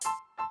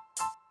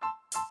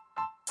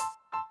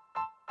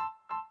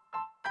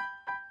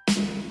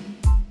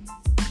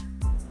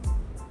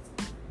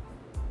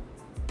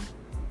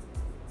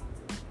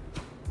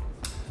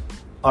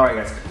All right,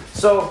 guys.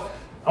 So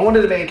I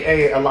wanted to make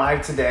a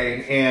live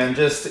today and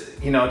just,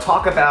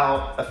 talk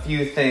about a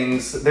few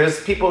things.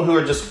 There's people who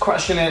are just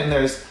crushing it, and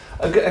there's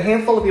a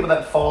handful of people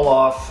that fall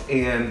off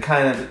and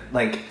kind of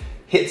like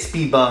hit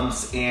speed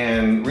bumps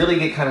and really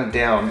get kind of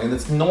down. And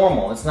it's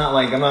normal. It's not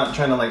like I'm not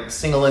trying to like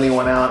single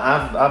anyone out.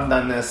 I've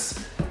done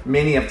this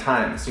many of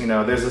times.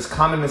 There's this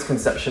common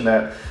misconception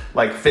that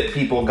like fit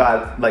people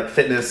got like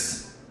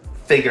fitness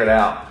figured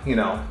out,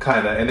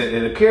 kind of, and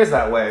it appears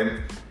that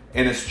way.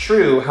 And it's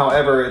true,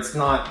 however, it's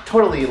not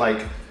totally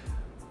like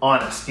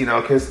honest,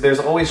 because there's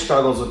always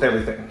struggles with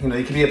everything. You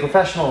can be a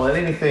professional at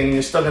anything,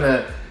 you're still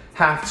gonna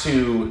have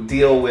to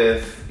deal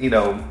with,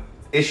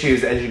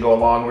 issues as you go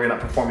along where you're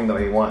not performing the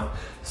way you want.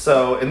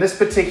 So in this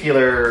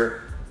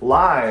particular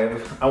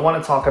live, I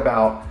wanna talk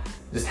about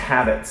just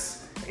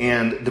habits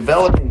and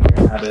developing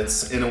your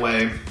habits in a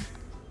way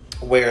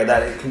where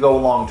that it can go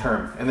long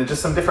term. And then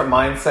just some different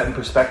mindset and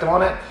perspective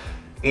on it.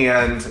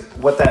 And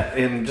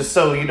just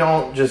so you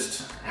don't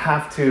just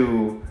have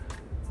to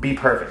be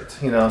perfect,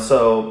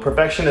 so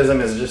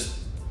perfectionism is just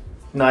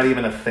not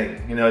even a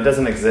thing, it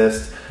doesn't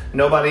exist.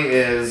 No one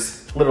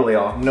is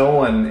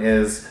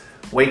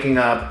waking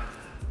up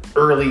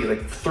early,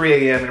 like 3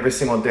 a.m. every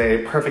single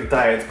day, perfect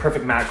diets,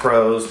 perfect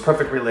macros,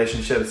 perfect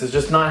relationships. It's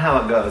just not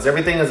how it goes.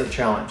 Everything is a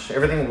challenge.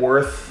 Everything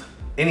worth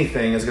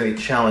anything is going to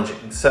be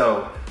challenging.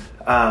 So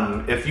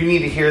if you need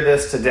to hear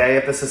this today,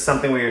 if this is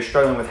something where you're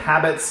struggling with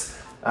habits,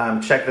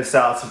 check this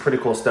out. Some pretty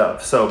cool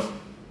stuff. So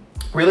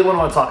really what I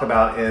want to talk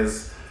about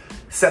is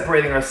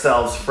separating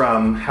ourselves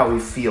from how we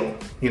feel.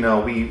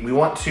 We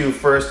want to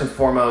first and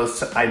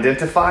foremost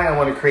identify. I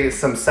want to create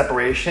some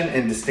separation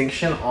and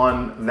distinction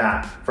on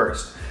that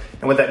first.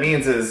 And what that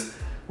means is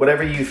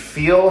whatever you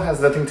feel has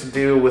nothing to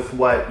do with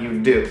what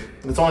you do.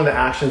 It's only the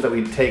actions that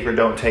we take or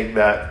don't take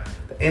that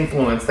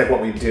influence like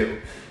what we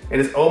do. It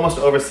is almost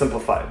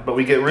oversimplified, but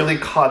we get really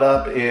caught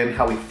up in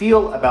how we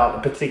feel about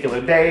a particular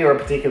day or a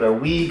particular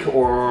week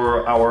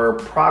or our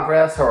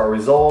progress or our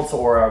results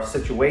or our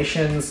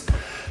situations,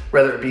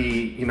 whether it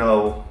be,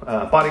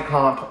 body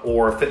comp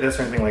or fitness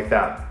or anything like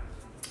that.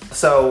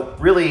 So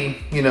really,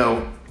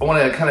 I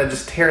want to kind of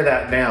just tear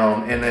that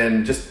down and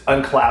then just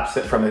uncollapse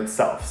it from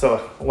itself.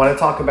 So I want to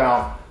talk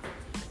about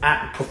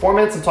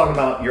performance and talking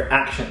about your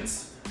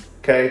actions,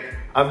 okay?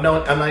 we're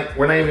not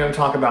even going to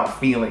talk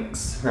about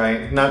feelings,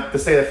 right? Not to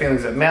say that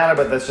feelings don't matter,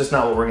 but that's just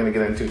not what we're going to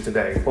get into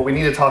today. What we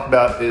need to talk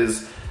about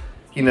is,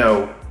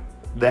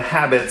 the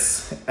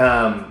habits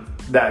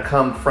that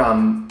come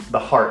from the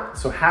heart.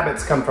 So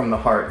habits come from the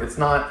heart. It's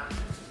not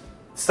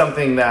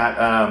something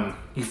that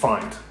you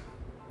find.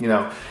 You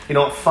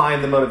don't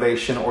find the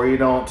motivation, or you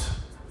don't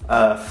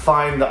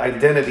find the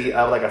identity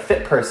of like a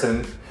fit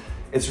person.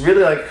 It's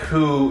really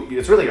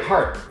it's really your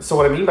heart. So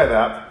what I mean by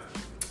that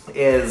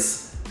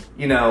is,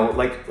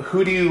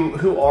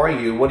 who are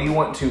you? What do you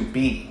want to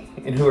be?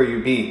 And who are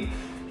you being?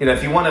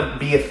 If you want to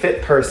be a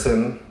fit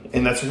person,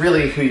 and that's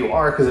really who you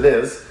are, because it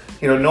is,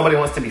 nobody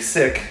wants to be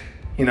sick.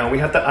 We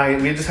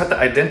just have to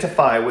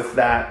identify with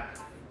that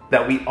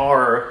we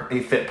are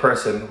a fit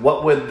person.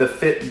 What would the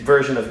fit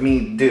version of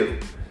me do?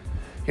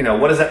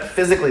 What does that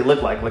physically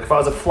look like? Like if I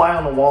was a fly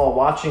on the wall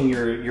watching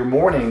your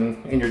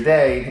morning and your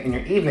day and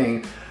your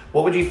evening,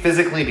 what would you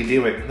physically be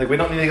doing? Like, we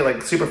don't need to get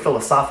like super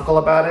philosophical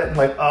about it.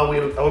 Like, I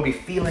would be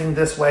feeling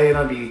this way, and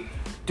I'd be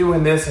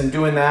doing this and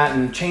doing that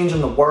and changing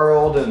the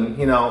world. And,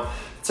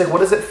 it's like, what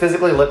does it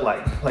physically look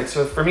like? Like,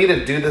 so for me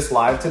to do this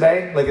live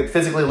today, like it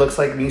physically looks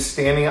like me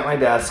standing at my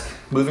desk,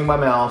 moving my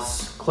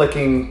mouse,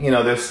 clicking,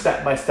 there's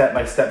step by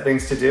step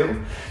things to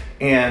do.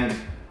 And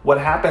what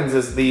happens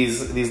is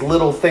these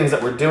little things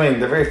that we're doing,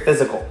 they're very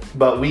physical,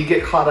 but we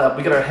get caught up,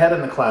 we get our head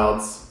in the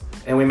clouds,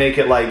 and we make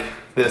it like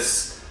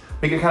this.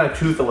 We get kind of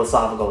too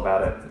philosophical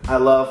about it. I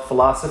love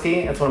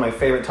philosophy. It's one of my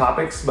favorite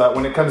topics, but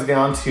when it comes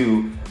down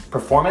to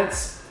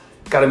performance,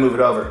 got to move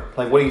it over.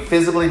 Like, what are you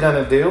physically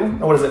gonna do?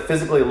 And what does it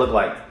physically look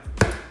like?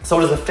 So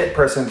what does a fit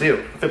person do?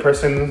 A fit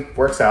person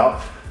works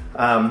out,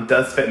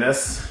 does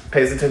fitness,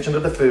 pays attention to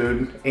the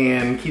food,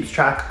 and keeps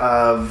track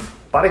of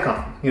body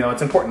comp.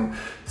 It's important.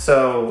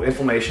 So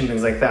inflammation,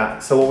 things like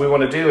that. So what we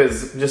want to do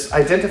is just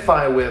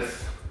identify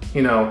with,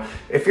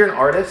 if you're an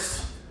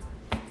artist,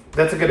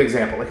 that's a good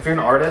example. Like if you're an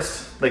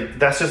artist, like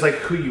that's just like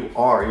who you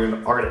are. You're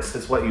an artist.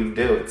 It's what you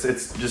do.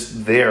 It's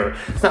just there.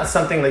 It's not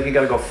something like you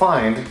got to go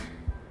find,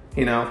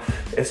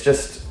 it's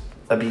just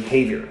a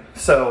behavior.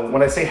 So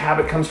when I say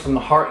habit comes from the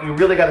heart, you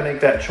really got to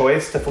make that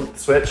choice to flip the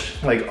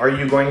switch. Like, are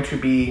you going to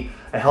be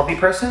a healthy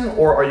person,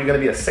 or are you going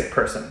to be a sick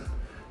person?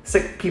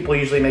 Sick people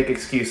usually make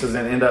excuses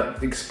and end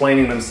up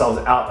explaining themselves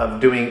out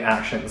of doing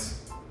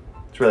actions.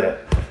 It's really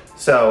it.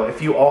 So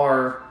if you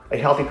are a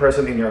healthy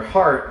person in your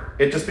heart,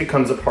 it just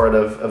becomes a part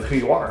of who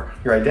you are,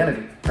 your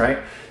identity, right?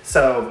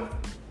 So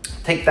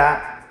take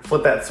that,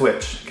 flip that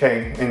switch,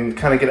 okay? And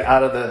kind of get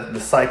out of the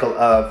cycle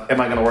of, am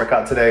I gonna work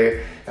out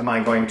today? Am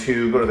I going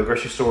to go to the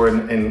grocery store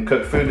and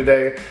cook food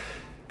today?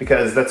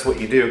 Because that's what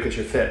you do because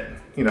you're fit.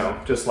 You know,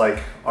 just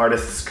like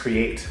artists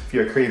create. If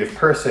you're a creative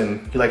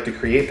person, you like to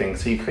create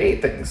things, so you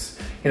create things.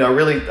 You know,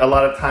 really a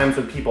lot of times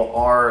when people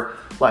are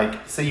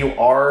like, say you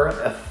are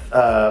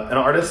an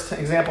artist,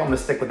 example, I'm gonna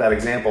stick with that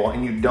example,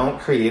 and you don't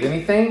create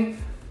anything,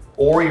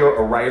 or you're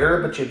a writer,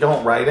 but you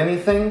don't write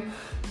anything,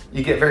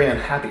 you get very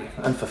unhappy,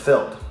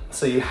 unfulfilled.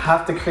 So you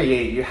have to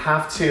create, you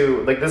have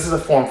to, like this is a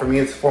form, for me,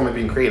 it's a form of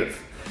being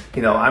creative.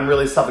 You know, I'm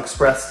really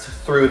self-expressed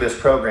through this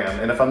program,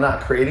 and if I'm not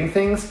creating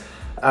things,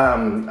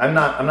 I'm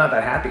not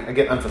that happy. I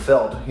get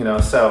unfulfilled, you know.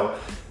 So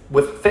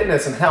with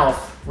fitness and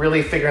health,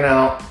 really figuring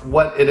out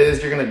what it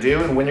is you're gonna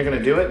do and when you're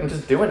gonna do it and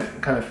just doing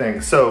it kind of thing.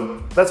 So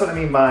that's what I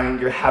mean by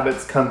your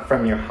habits come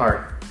from your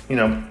heart, you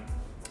know.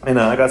 And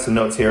I got some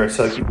notes here,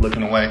 so I keep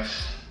looking away.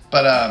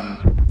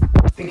 But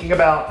thinking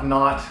about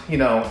not, you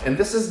know, and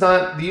this is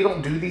not, you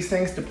don't do these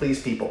things to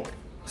please people.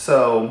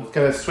 So I'm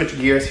gonna switch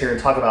gears here and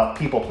talk about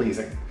people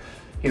pleasing.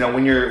 You know,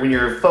 when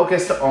you're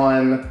focused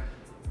on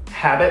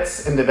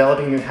habits and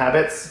developing new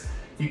habits,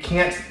 you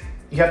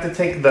have to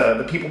take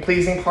the people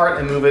pleasing part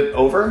and move it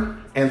over,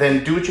 and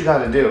then do what you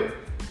got to do.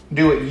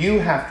 Do what you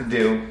have to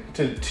do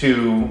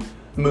to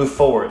move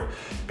forward.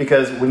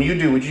 Because when you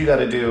do what you got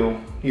to do,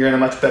 you're in a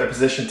much better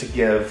position to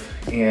give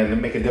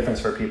and make a difference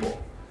for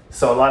people.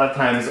 So a lot of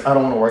times I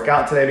don't want to work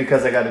out today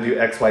because I got to do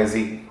X, Y,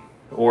 Z,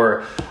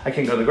 or I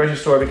can't go to the grocery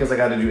store because I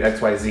got to do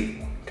X, Y,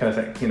 Z kind of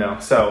thing. You know,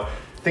 so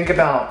think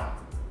about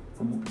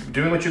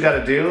doing what you got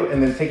to do,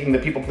 and then taking the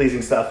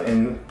people-pleasing stuff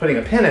and putting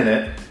a pin in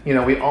it. You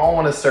know, we all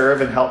want to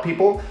serve and help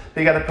people, but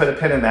you got to put a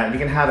pin in that. You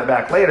can have it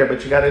back later,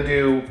 but you got to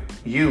do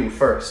you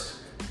first.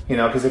 You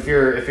know, because if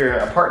you're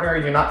a partner,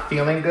 you're not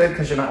feeling good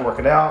because you're not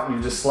working out, and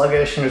you're just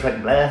sluggish and you're just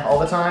like bleh all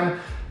the time.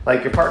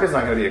 Like your partner's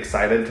not going to be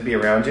excited to be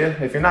around you.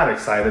 If you're not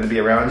excited to be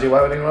around you,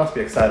 why would anyone else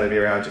be excited to be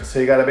around you? So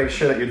you got to make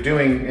sure that you're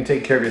doing and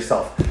taking care of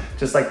yourself.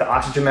 Just like the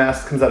oxygen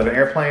mask comes out of an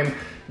airplane,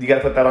 you got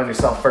to put that on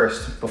yourself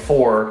first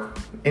before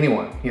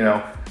anyone. You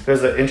know,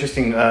 there's an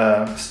interesting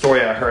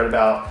story I heard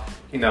about.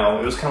 You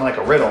know, it was kind of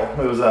like a riddle.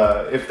 It was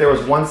if there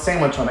was one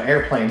sandwich on an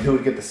airplane, who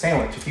would get the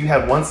sandwich? If you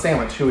had one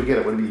sandwich, who would get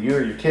it? Would it be you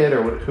or your kid,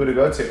 or who would it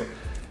go to?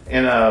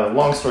 And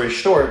long story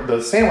short,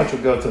 the sandwich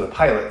would go to the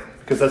pilot,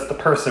 because that's the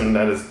person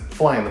that is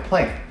flying the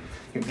plane.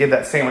 You give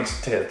that sandwich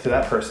to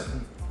that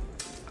person.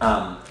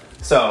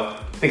 So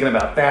thinking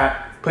about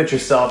that, put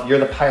yourself, you're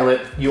the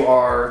pilot, you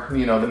are,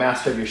 you know, the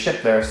master of your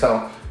ship there.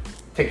 So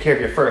take care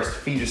of you first,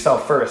 feed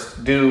yourself first.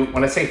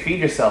 When I say feed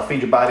yourself,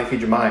 feed your body,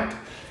 feed your mind.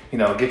 You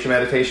know, get your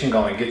meditation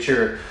going, get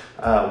your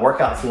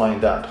workouts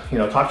lined up. You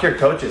know, talk to your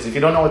coaches. If you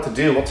don't know what to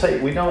do,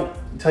 we don't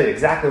tell you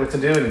exactly what to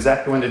do and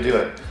exactly when to do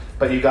it.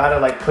 But you gotta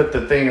like put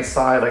the thing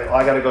aside, like, oh,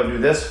 I gotta go do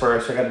this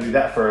first, I gotta do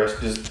that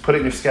first. Just put it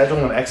in your schedule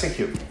and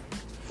execute.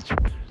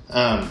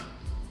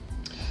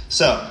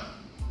 So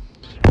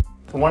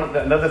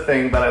another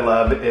thing that I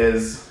love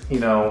is, you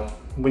know,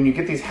 when you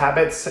get these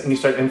habits and you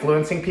start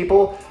influencing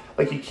people,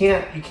 like you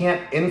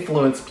can't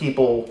influence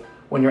people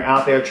when you're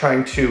out there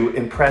trying to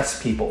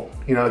impress people,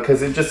 you know,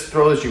 because it just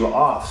throws you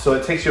off. So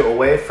it takes you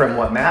away from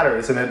what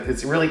matters, and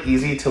it's really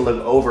easy to live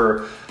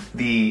over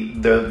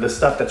the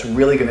stuff that's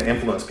really going to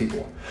influence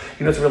people.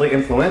 You know, what's really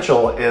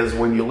influential is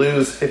when you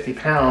lose 50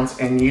 pounds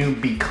and you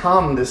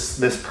become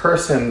this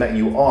person that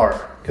you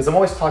are. Because I'm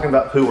always talking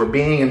about who we're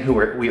being and who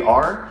we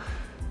are.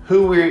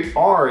 Who we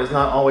are is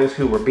not always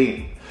who we're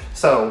being.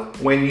 So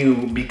when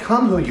you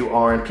become who you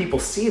are and people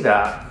see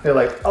that, they're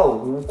like,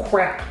 oh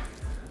crap,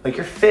 like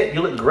you're fit,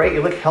 you look great,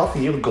 you look healthy,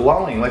 you look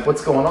glowing, like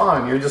what's going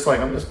on? You're just like,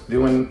 I'm just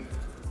doing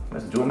my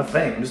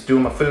thing. I'm just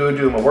doing my food,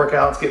 doing my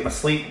workouts, getting my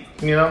sleep,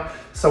 you know?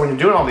 So when you're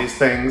doing all these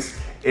things,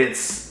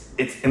 it's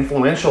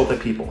influential to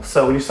people.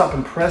 So when you stop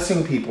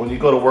impressing people and you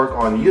go to work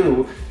on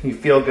you, you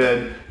feel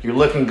good, you're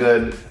looking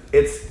good,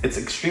 it's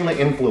extremely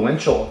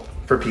influential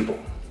for people.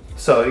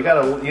 So you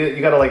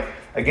gotta like,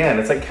 again,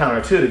 it's like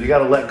counterintuitive. You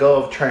gotta let go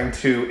of trying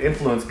to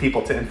influence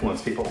people,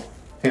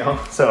 you know?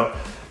 So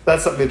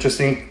that's something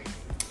interesting.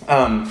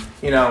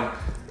 You know,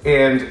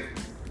 and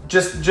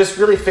just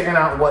really figuring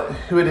out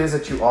who it is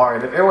that you are.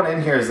 And if everyone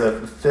in here is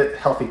a fit,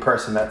 healthy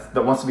person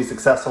that wants to be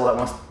successful, that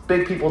wants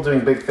big people doing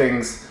big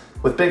things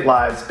with big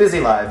lives, busy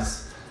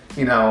lives,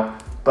 you know,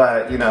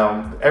 but you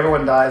know,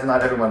 everyone dies,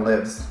 not everyone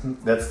lives.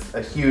 That's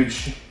a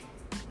huge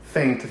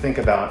thing to think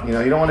about. You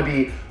know, you don't want to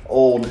be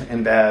old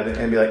and bad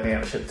and be like,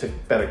 man, I should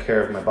take better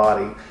care of my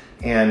body.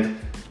 And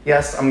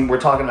yes, we're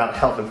talking about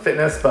health and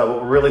fitness, but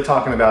what we're really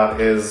talking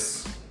about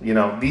is, you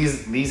know,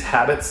 these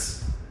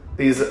habits,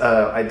 these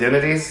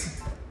identities,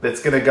 that's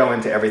going to go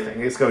into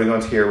everything. It's going to go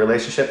into your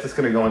relationships, it's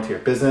going to go into your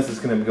business, it's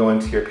going to go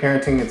into your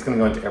parenting, it's going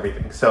to go into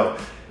everything. So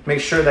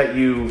make sure that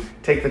you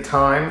take the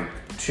time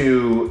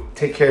to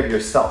take care of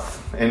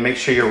yourself and make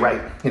sure you're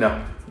right, you know,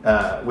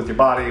 with your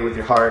body, with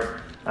your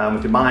heart,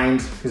 with your mind.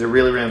 These are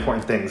really, really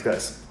important things,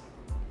 guys.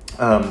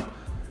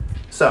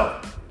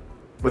 So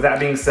with that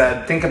being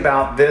said, think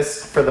about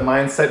this for the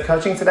mindset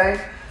coaching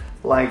today.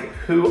 Like,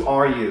 who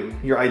are you?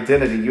 Your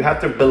identity. You have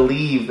to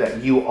believe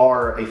that you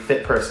are a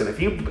fit person. If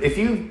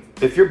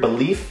your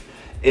belief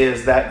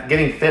is that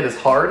getting fit is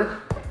hard,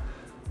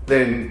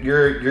 then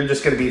you're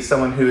just going to be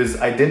someone who is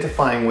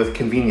identifying with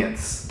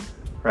convenience,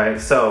 right?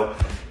 So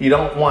you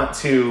don't want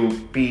to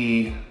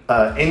be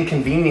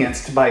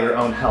inconvenienced by your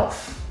own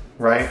health,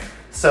 right?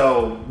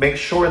 So make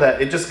sure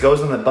that it just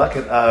goes in the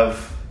bucket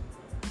of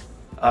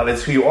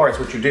it's who you are, it's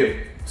what you do.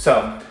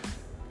 So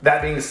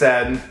that being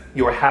said,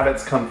 your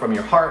habits come from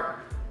your heart.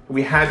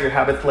 We have your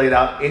habits laid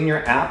out in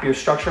your app. Your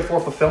structure for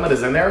fulfillment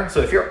is in there.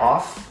 So if you're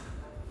off,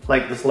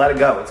 like, just let it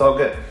go. It's all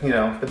good. You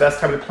know, the best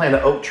time to plant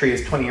an oak tree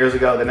is 20 years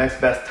ago. The next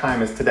best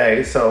time is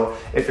today. So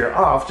if you're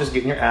off, just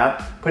get in your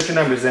app, put your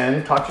numbers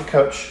in, talk to your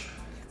coach,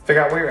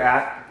 figure out where you're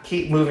at,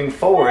 keep moving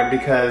forward,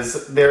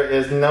 because there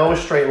is no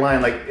straight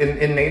line. Like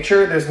in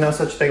nature, there's no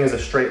such thing as a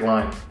straight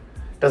line.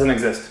 It doesn't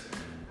exist.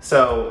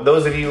 So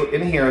those of you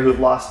in here who've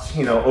lost,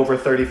 you know, over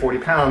 30, 40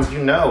 pounds, you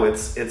know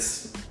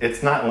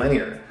it's not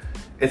linear.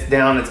 It's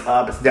down, it's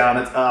up, it's down,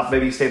 it's up.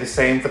 Maybe you stay the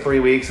same for 3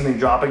 weeks and then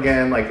drop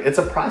again. Like, it's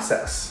a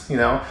process, you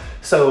know?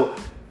 So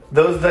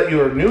those that you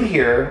are new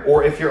here,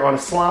 or if you're on a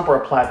slump or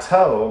a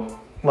plateau,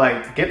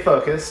 like, get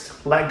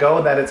focused, let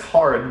go that it's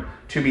hard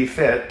to be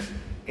fit.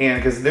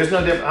 And because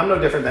I'm no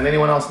different than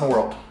anyone else in the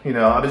world. You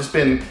know, I've just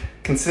been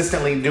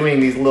consistently doing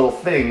these little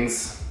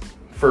things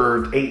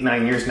for 8,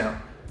 9 years now,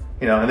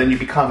 you know, and then you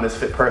become this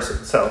fit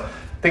person. So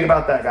think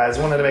about that, guys.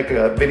 I wanted to make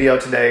a video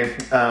today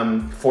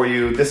for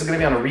you. This is going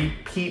to be on a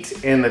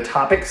repeat in the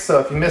topics. So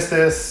if you missed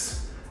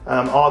this,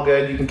 all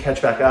good. You can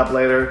catch back up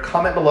later.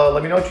 Comment below.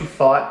 Let me know what you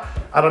thought.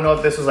 I don't know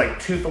if this was like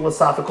too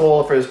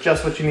philosophical, if it was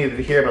just what you needed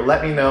to hear, but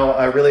let me know.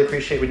 I really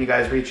appreciate when you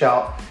guys reach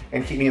out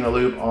and keep me in the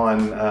loop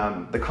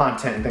on the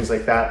content and things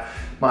like that.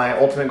 My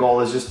ultimate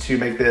goal is just to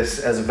make this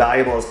as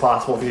valuable as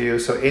possible for you.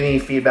 So any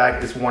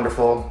feedback is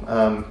wonderful.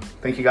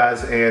 Thank you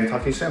guys, and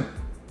talk to you soon.